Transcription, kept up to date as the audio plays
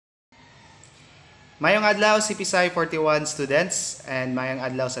Mayong adlaw CPSCI 41 students and mayong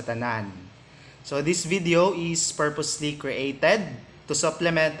adlaw sa tanan. So this video is purposely created to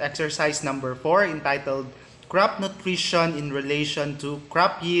supplement exercise number 4 entitled Crop Nutrition in Relation to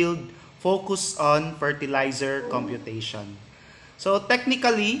Crop Yield Focus on Fertilizer Computation. So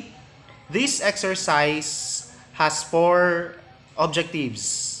technically, this exercise has 4 objectives.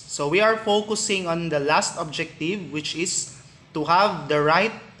 So we are focusing on the last objective, which is to have the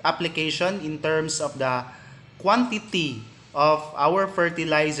right application in terms of the quantity of our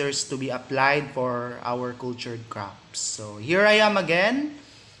fertilizers to be applied for our cultured crops. So here I am again,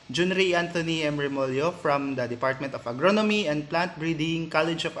 Junri Anthony M. Remolio from the Department of Agronomy and Plant Breeding,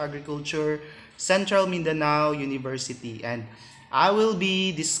 College of Agriculture, Central Mindanao University, and I will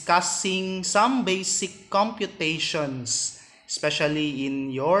be discussing some basic computations, especially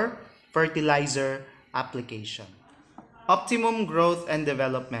in your fertilizer application. Optimum growth and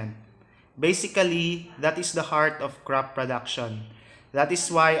development. Basically, that is the heart of crop production. That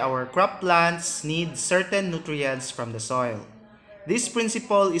is why our crop plants need certain nutrients from the soil. This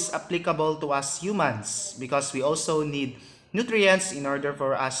principle is applicable to us humans because we also need nutrients in order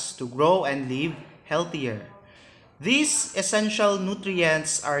for us to grow and live healthier. These essential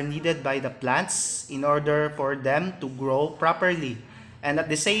nutrients are needed by the plants in order for them to grow properly, and at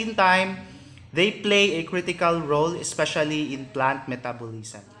the same time, they play a critical role, especially in plant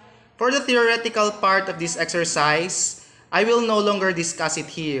metabolism. For the theoretical part of this exercise, I will no longer discuss it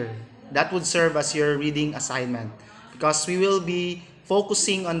here. That would serve as your reading assignment because we will be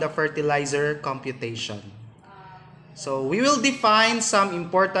focusing on the fertilizer computation. So we will define some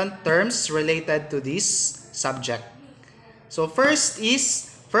important terms related to this subject. So first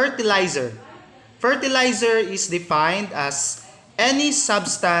is fertilizer. Fertilizer is defined as any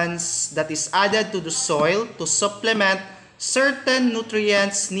substance that is added to the soil to supplement certain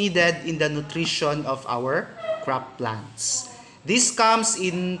nutrients needed in the nutrition of our crop plants. This comes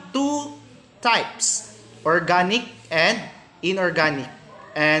in two types, organic and inorganic,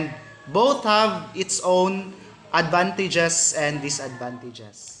 and both have its own advantages and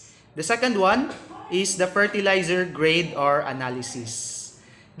disadvantages. The second one is the fertilizer grade or analysis.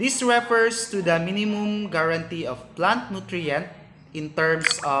 This refers to the minimum guarantee of plant nutrient in terms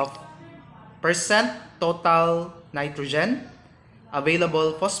of percent total nitrogen,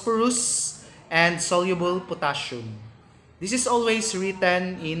 available phosphorus, and soluble potassium. This is always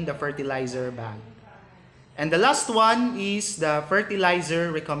written in the fertilizer bag. And the last one is the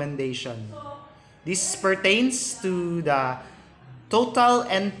fertilizer recommendation. This pertains to the total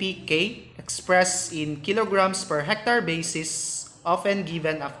NPK expressed in kilograms per hectare basis, often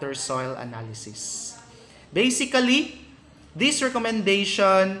given after soil analysis. Basically, this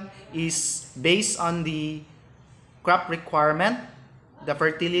recommendation is based on the crop requirement, the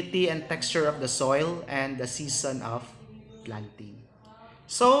fertility and texture of the soil, and the season of planting.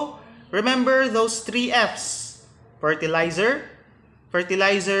 So, remember those 3 F's: fertilizer,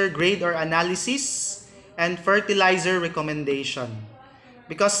 fertilizer grade or analysis, and fertilizer recommendation.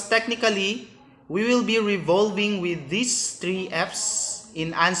 Because technically, we will be revolving with these 3 F's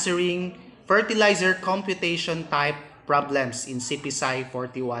in answering fertilizer computation type problems in CPSCI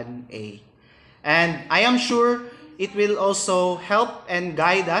 41A. And I am sure it will also help and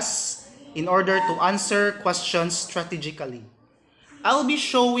guide us in order to answer questions strategically. I'll be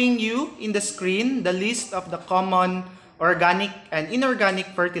showing you in the screen the list of the common organic and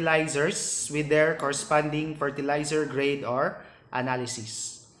inorganic fertilizers with their corresponding fertilizer grade or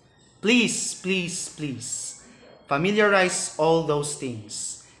analysis. Please, please, please familiarize all those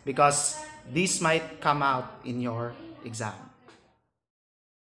things because this might come out in your exam.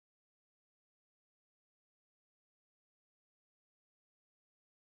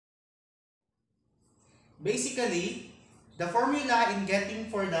 Basically, the formula in getting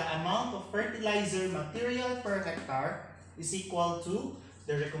for the amount of fertilizer material per hectare is equal to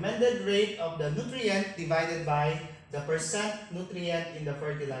the recommended rate of the nutrient divided by the percent nutrient in the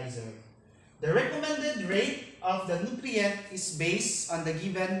fertilizer. The recommended rate of the nutrient is based on the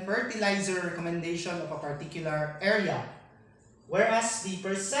given fertilizer recommendation of a particular area, whereas the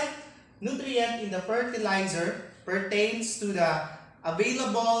percent nutrient in the fertilizer pertains to the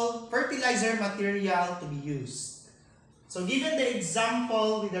available fertilizer material to be used. So given the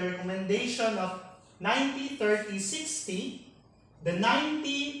example with the recommendation of 90, 30, 60, the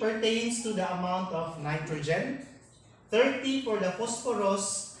 90 pertains to the amount of nitrogen, 30 for the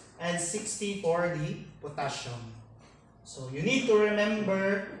phosphorus, and 60 for the potassium. So you need to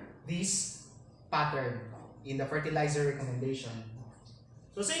remember this pattern in the fertilizer recommendation.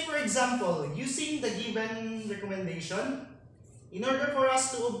 So say for example, using the given recommendation, in order for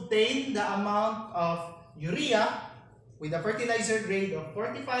us to obtain the amount of urea with a fertilizer grade of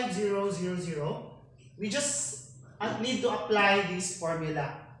 45000, we just need to apply this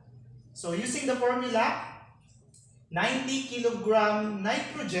formula. So using the formula, 90 kilogram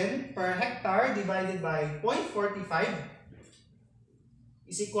nitrogen per hectare divided by 0.45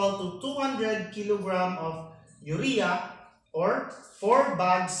 is equal to 200 kilogram of urea, or 4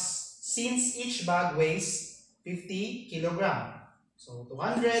 bags since each bag weighs 50 kilogram. So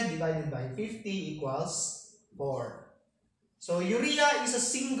 200 divided by 50 equals 4. So urea is a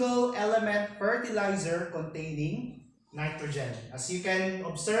single element fertilizer containing nitrogen. As you can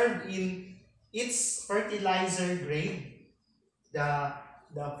observe in its fertilizer grade, the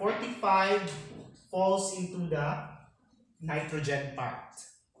 45 falls into the nitrogen part.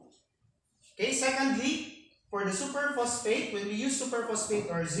 Okay, secondly, for the superphosphate, when we use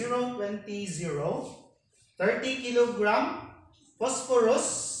superphosphate or 0-20-0, 30 kilogram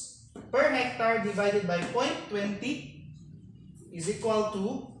phosphorus per hectare divided by 0.20 is equal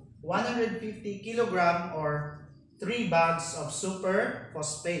to 150 kilogram or 3 bags of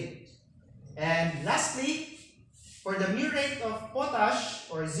superphosphate. And lastly, for the murate of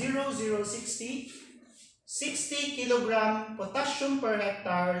potash or 0-0-60, 60 kilogram potassium per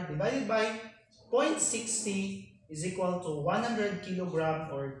hectare divided by 0.60 is equal to 100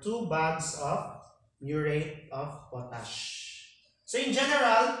 kilogram or 2 bags of murate of potash. So in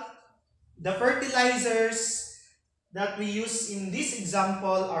general, the fertilizers that we use in this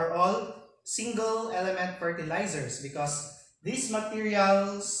example are all single element fertilizers because these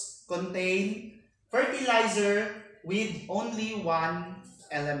materials contain fertilizer with only one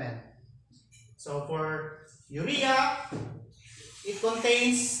element. So for urea, it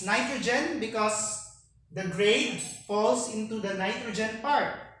contains nitrogen because the grade falls into the nitrogen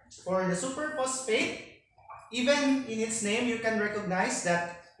part. For the superphosphate, even in its name, you can recognize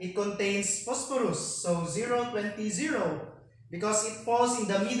that it contains phosphorus, so 0-20-0, because it falls in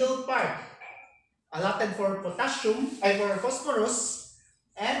the middle part, allotted for potassium, for phosphorus,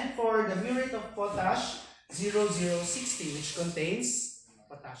 and for the murate of potash, 0-0-60, which contains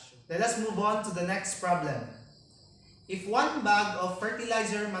potassium. Let us move on to the next problem. If one bag of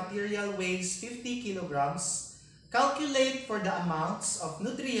fertilizer material weighs 50 kilograms, calculate for the amounts of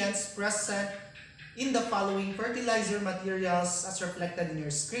nutrients present in the following fertilizer materials as reflected in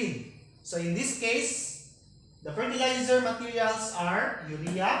your screen. So in this case, the fertilizer materials are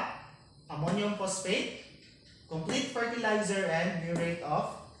urea, ammonium phosphate, complete fertilizer, and murate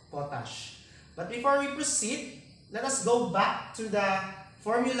of potash. But before we proceed, let us go back to the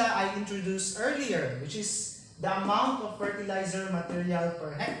formula I introduced earlier, which is the amount of fertilizer material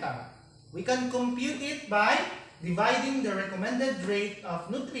per hectare. We can compute it by dividing the recommended rate of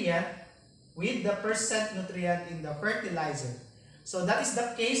nutrient with the percent nutrient in the fertilizer. So that is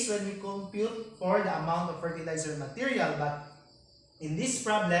the case when we compute for the amount of fertilizer material. But in this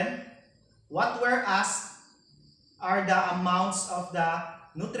problem, what we're asked are the amounts of the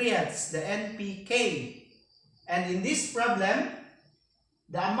nutrients, the NPK. And in this problem,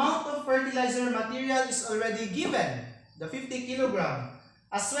 the amount of fertilizer material is already given, the 50 kilogram,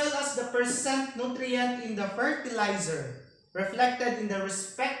 as well as the percent nutrient in the fertilizer reflected in the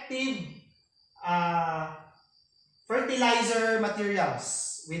respective fertilizer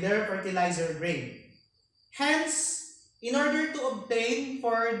materials with their fertilizer grade. Hence, in order to obtain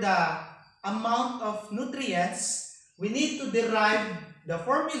for the amount of nutrients, we need to derive the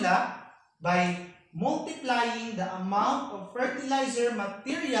formula by multiplying the amount of fertilizer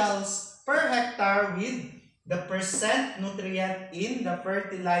materials per hectare with the percent nutrient in the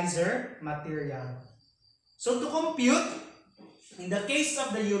fertilizer material. So to compute, in the case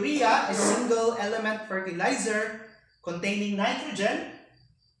of the urea, a single element fertilizer containing nitrogen,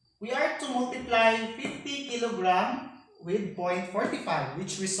 we are to multiply 50 kilogram with 0.45,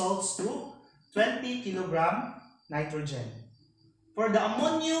 which results to 20 kilogram nitrogen. For the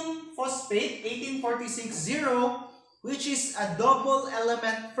ammonium phosphate 18460, which is a double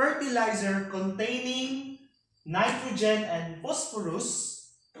element fertilizer containing nitrogen and phosphorus,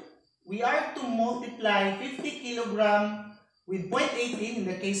 we are to multiply 50 kilogram with 0.18 in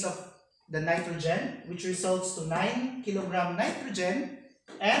the case of the nitrogen, which results to 9 kilogram nitrogen,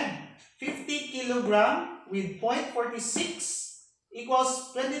 and 50 kilogram with 0.46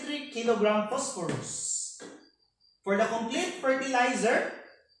 equals 23 kilogram phosphorus. For the complete fertilizer,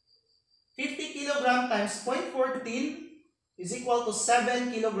 50 kilogram times 0.14 is equal to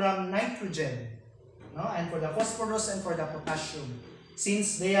 7 kilogram nitrogen. No? And for the phosphorus and for the potassium,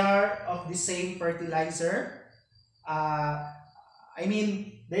 since they are of the same fertilizer,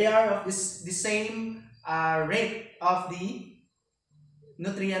 they are of the same rate of the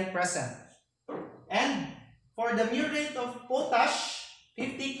nutrient present. And for the muriate of potash,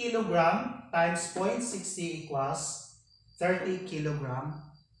 50 kilogram times 0.60 equals 30 kilogram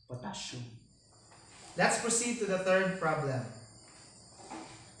potassium. Let's proceed to the third problem.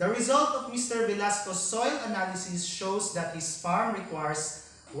 The result of Mr. Velasco's soil analysis shows that his farm requires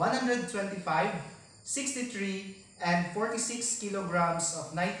 125, 63, and 46 kilograms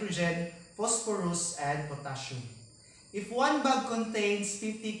of nitrogen, phosphorus, and potassium. If one bag contains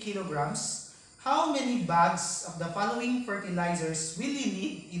 50 kilograms, how many bags of the following fertilizers will you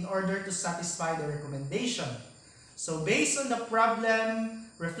need in order to satisfy the recommendation? So based on the problem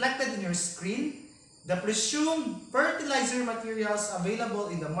reflected in your screen, the presumed fertilizer materials available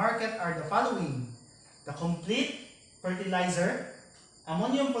in the market are the following: the complete fertilizer,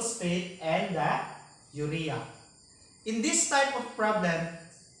 ammonium phosphate, and the urea. In this type of problem,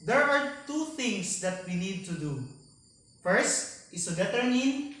 there are two things that we need to do. First is to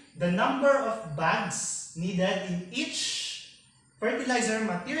determine the number of bags needed in each fertilizer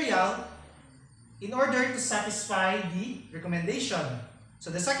material in order to satisfy the recommendation. So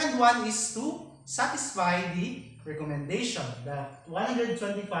the second one is to satisfy the recommendation, the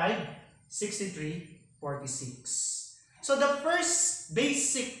 125, 63, 46. So the first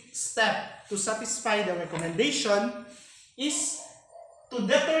basic step to satisfy the recommendation is to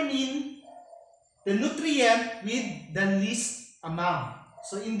determine the nutrient with the least amount.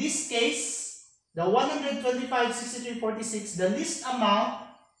 So in this case, the 125, 63, 46, the least amount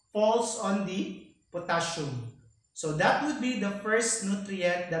falls on the potassium. So that would be the first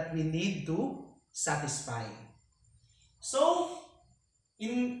nutrient that we need to satisfy. So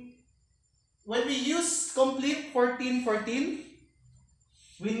when we use complete 14-14,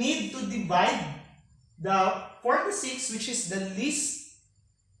 we need to divide the 46, which is the least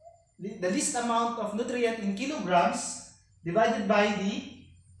amount of nutrient in kilograms, divided by the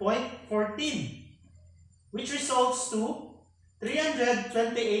 0.14, which results to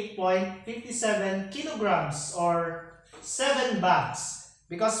 328.57 kilograms or 7 bags,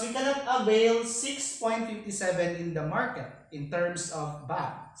 because we cannot avail 6.57 in the market in terms of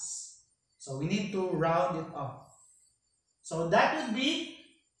bags. So we need to round it off. So that would be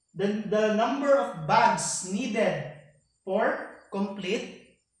the number of bags needed for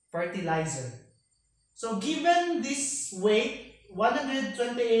complete fertilizer. So given this weight,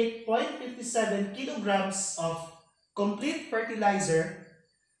 128.57 kilograms of complete fertilizer,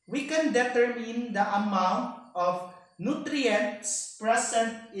 we can determine the amount of nutrients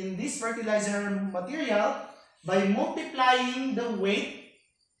present in this fertilizer material by multiplying the weight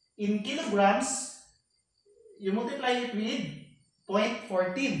in kilograms. You multiply it with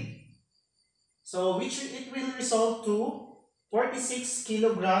 0.14. So which it will result to 46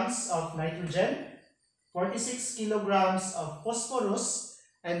 kilograms of nitrogen, 46 kilograms of phosphorus,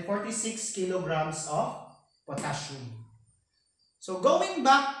 and 46 kilograms of potassium. So going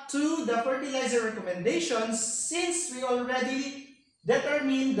back to the fertilizer recommendations, since we already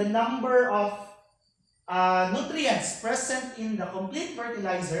determined the number of nutrients present in the complete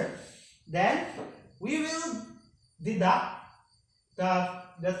fertilizer, then we will deduct the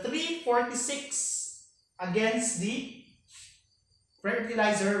 346 against the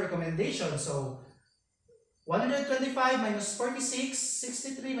fertilizer recommendation. So 125 minus 46,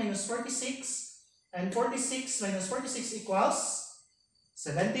 63 minus 46, and 46 minus 46 equals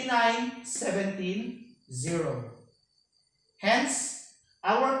 79, 17, 0. Hence,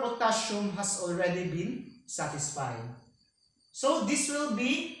 our potassium has already been satisfied. So this will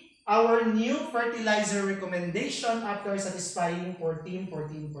be our new fertilizer recommendation after satisfying 14,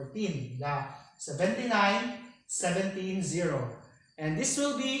 14, 14. The 79, 17, 0. And this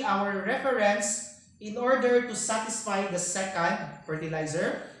will be our reference in order to satisfy the second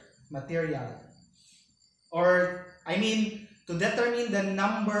fertilizer material. Or, to determine the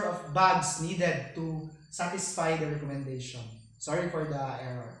number of bags needed to satisfy the recommendation. Sorry for the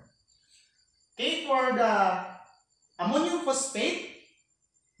error. Okay, for the ammonium phosphate,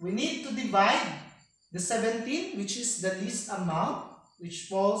 we need to divide the 17, which is the least amount, which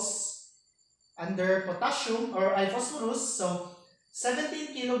falls under potassium or phosphorus. So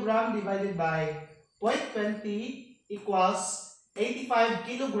 17 kilogram divided by 0.20 equals 85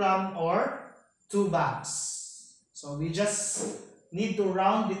 kilogram or 2 bags. So we just need to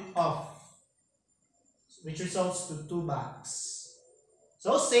round it off, which results to 2 bags.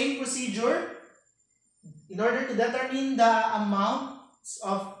 So same procedure. In order to determine the amounts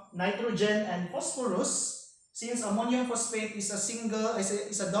of nitrogen and phosphorus, since ammonium phosphate is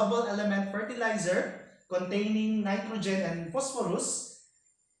a double element fertilizer containing nitrogen and phosphorus,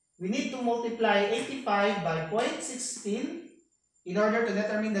 we need to multiply 85 by 0.16 in order to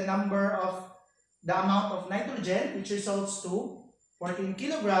determine the amount of nitrogen, which results to 14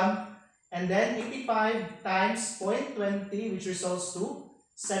 kilogram, and then 85 times 0.20, which results to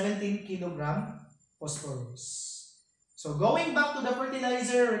 17 kilogram phosphorus. So going back to the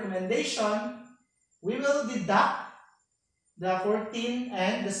fertilizer recommendation, we will deduct the 14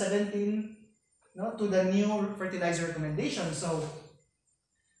 and the 17 to the new fertilizer recommendation. So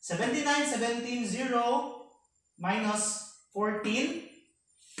 79,17,0 minus 14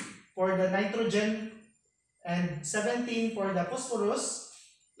 for the nitrogen and 17 for the phosphorus,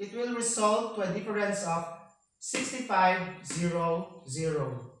 it will result to a difference of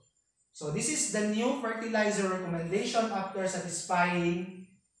 65,000. So this is the new fertilizer recommendation after satisfying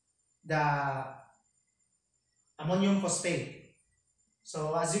the ammonium phosphate.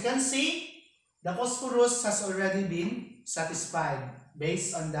 So as you can see, the phosphorus has already been satisfied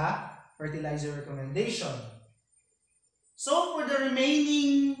based on the fertilizer recommendation. So for the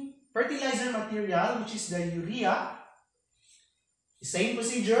remaining fertilizer material, which is the urea, the same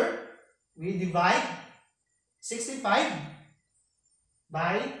procedure, we divide 65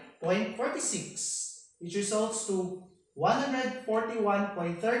 by 0.46, which results to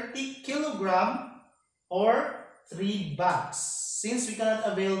 141.30 kilogram or 3 bags, since we cannot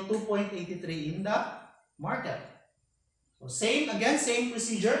avail 2.83 in the market. So same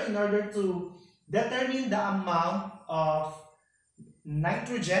procedure in order to determine the amount of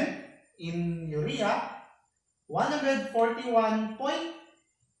nitrogen in urea.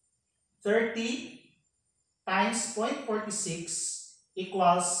 141.30 times 0.46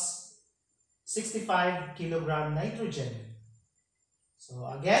 equals 65 kilogram nitrogen. So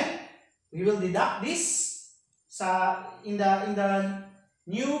again, we will deduct this in the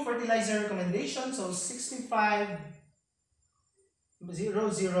new fertilizer recommendation. So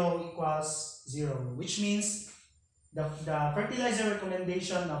 65,000 equals 0, which means the fertilizer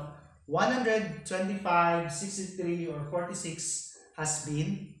recommendation of 125, 63, or 46 has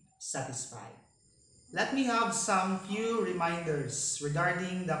been satisfied. Let me have some few reminders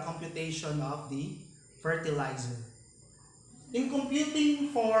regarding the computation of the fertilizer. In computing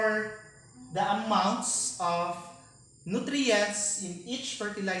for the amounts of nutrients in each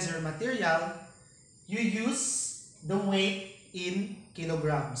fertilizer material, you use the weight in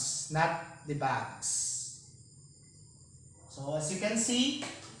kilograms, not the bags. So as you can see,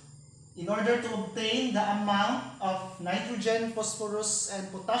 in order to obtain the amount of nitrogen, phosphorus, and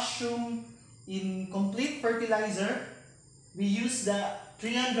potassium in complete fertilizer, we use the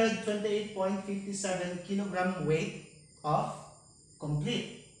 328.57 kilogram weight of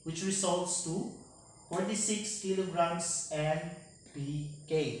complete, which results to 46 kilograms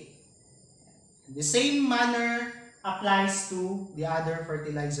NPK. The same manner applies to the other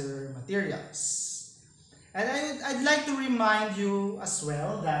fertilizer materials. And I'd like to remind you as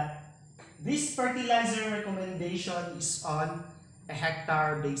well that this fertilizer recommendation is on a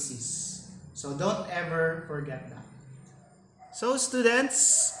hectare basis. So don't ever forget that. So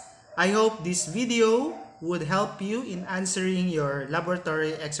students, I hope this video would help you in answering your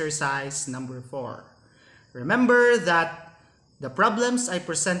laboratory exercise number 4. Remember that the problems I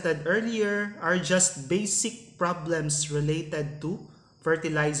presented earlier are just basic problems related to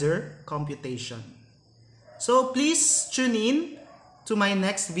fertilizer computation. So please tune in to my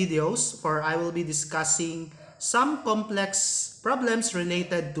next videos, for I will be discussing some complex problems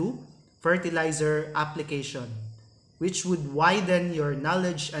related to fertilizer application, which would widen your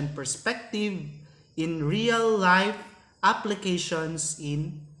knowledge and perspective in real-life applications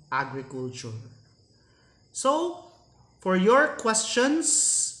in agriculture. So, for your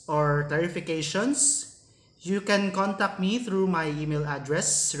questions or clarifications, you can contact me through my email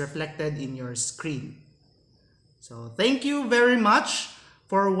address reflected in your screen. So, thank you very much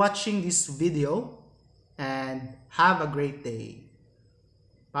for watching this video and have a great day.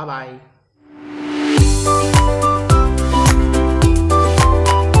 Bye-bye.